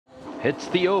It's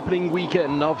the opening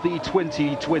weekend of the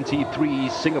 2023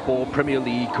 Singapore Premier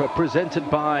League presented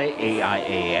by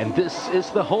AIA, and this is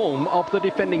the home of the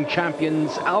defending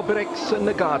champions Albirex and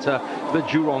Nagata, the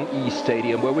Jurong East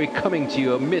Stadium, where we're coming to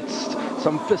you amidst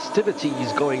some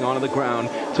festivities going on the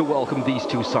ground to welcome these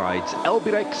two sides.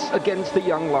 Albirex against the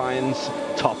Young Lions,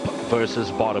 top versus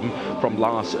bottom from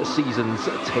last season's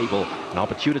table. An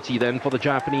opportunity then for the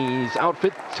Japanese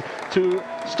outfit to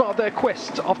start their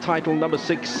quest of title number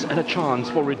 6 and a chance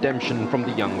for redemption from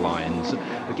the Young Lions.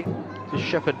 Again, to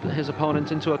shepherd his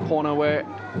opponent into a corner where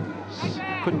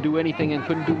couldn't do anything and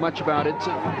couldn't do much about it.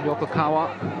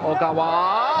 Yokokawa,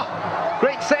 Ogawa,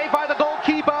 great save by the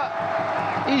goalkeeper.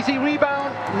 Easy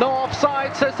rebound, no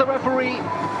offside, says the referee.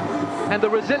 And the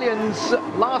resilience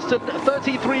lasted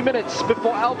 33 minutes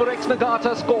before Albirex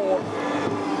Nagata scored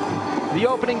the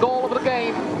opening goal of the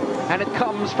game, and it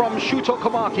comes from Shuto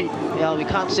Komaki. Yeah, we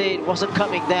can't say it wasn't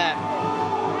coming there.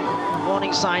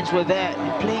 Warning signs were there.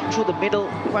 Playing through the middle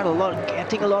quite a lot,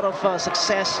 getting a lot of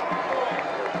success.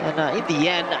 And in the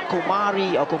end,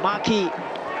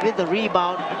 Komaki with the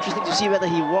rebound. Interesting to see whether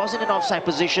he was in an offside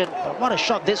position. But what a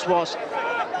shot this was.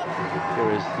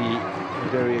 Here is the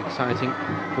very exciting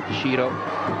Fukushiro.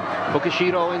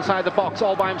 Fukushiro inside the box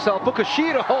all by himself.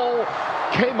 Fukushiro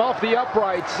came off the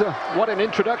uprights. What an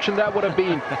introduction that would have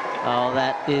been. Oh,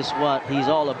 that is what he's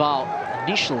all about.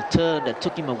 Initial turn that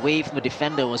took him away from the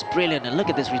defender was brilliant. And look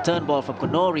at this return ball from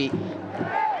Konori.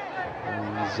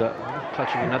 He's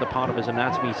clutching another part of his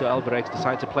anatomy, so Albirex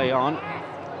decide to play on.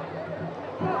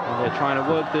 And they're trying to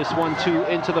work this 1-2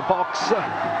 into the box.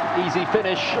 Easy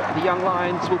finish. The Young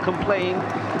Lions will complain,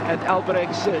 and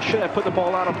Albirex should have put the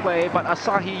ball out of play, but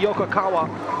Asahi Yokokawa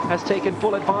has taken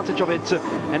full advantage of it,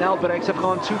 and Albirex have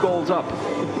gone 2 goals up.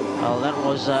 Well, that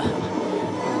was a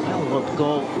well-worked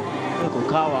goal.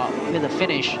 Yokokawa with a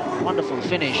finish, wonderful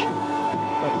finish.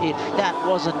 But if that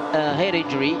wasn't a head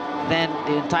injury, then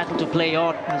they're entitled to play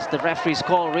on. It's the referee's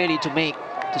call really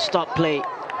to stop play.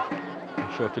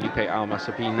 I'm sure Felipe Au must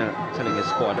have been telling his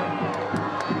squad.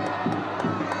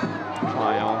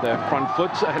 Try on their front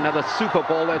foot. Another super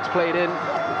ball that's played in.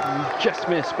 Just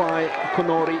missed by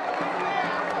Konori.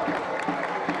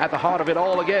 At the heart of it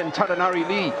all again, Tadanari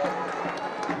Lee.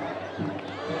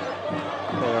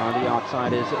 There on the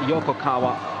outside is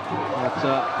Yokokawa. That's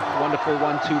a wonderful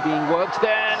 1-2 being worked.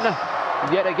 Then,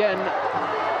 yet again,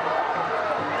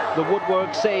 the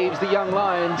woodwork saves the Young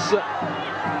Lions.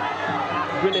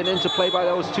 Brilliant interplay by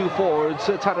those 2 forwards,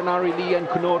 Tadanari Lee and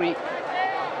Konori.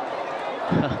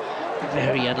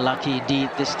 Very unlucky indeed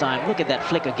this time. Look at that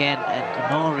flick again, and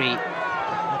Konori,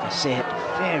 like I said,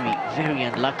 very, very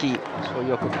unlucky. So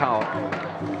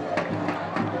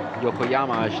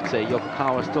Yokoyama, I should say.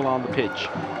 Yokokawa still on the pitch.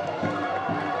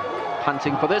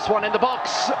 Hunting for this one in the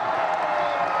box.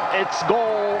 It's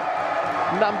goal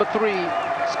number 3,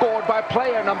 scored by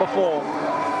player number 4,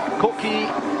 Koki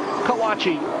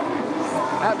Kawachi.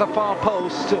 At the far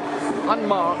post,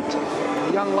 unmarked.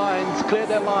 The Young Lions cleared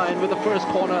their line with the first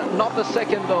corner, not the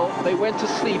second though. They went to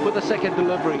sleep with the second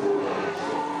delivery.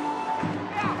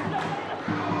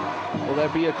 Will there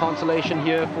be a consolation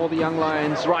here for the Young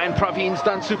Lions? Ryan Praveen's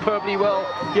done superbly well.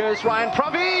 Here's Ryan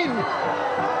Praveen!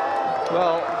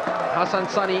 Well, Hassan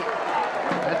Sani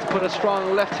had to put a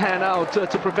strong left hand out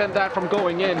to prevent that from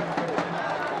going in.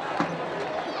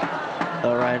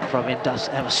 Ryan Praveen does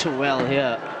ever so well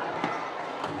here.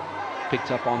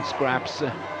 Picked up on scraps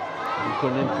and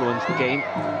couldn't influence the game.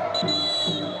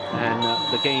 And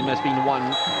the game has been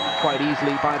won quite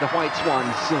easily by the White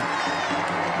Swans.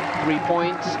 3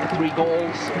 points, 3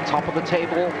 goals, top of the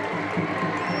table.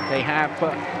 They have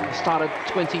started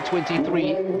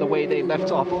 2023 the way they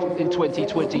left off in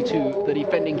 2022. The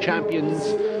defending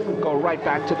champions go right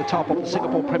back to the top of the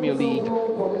Singapore Premier League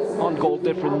on goal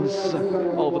difference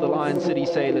over the Lion City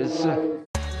Sailors.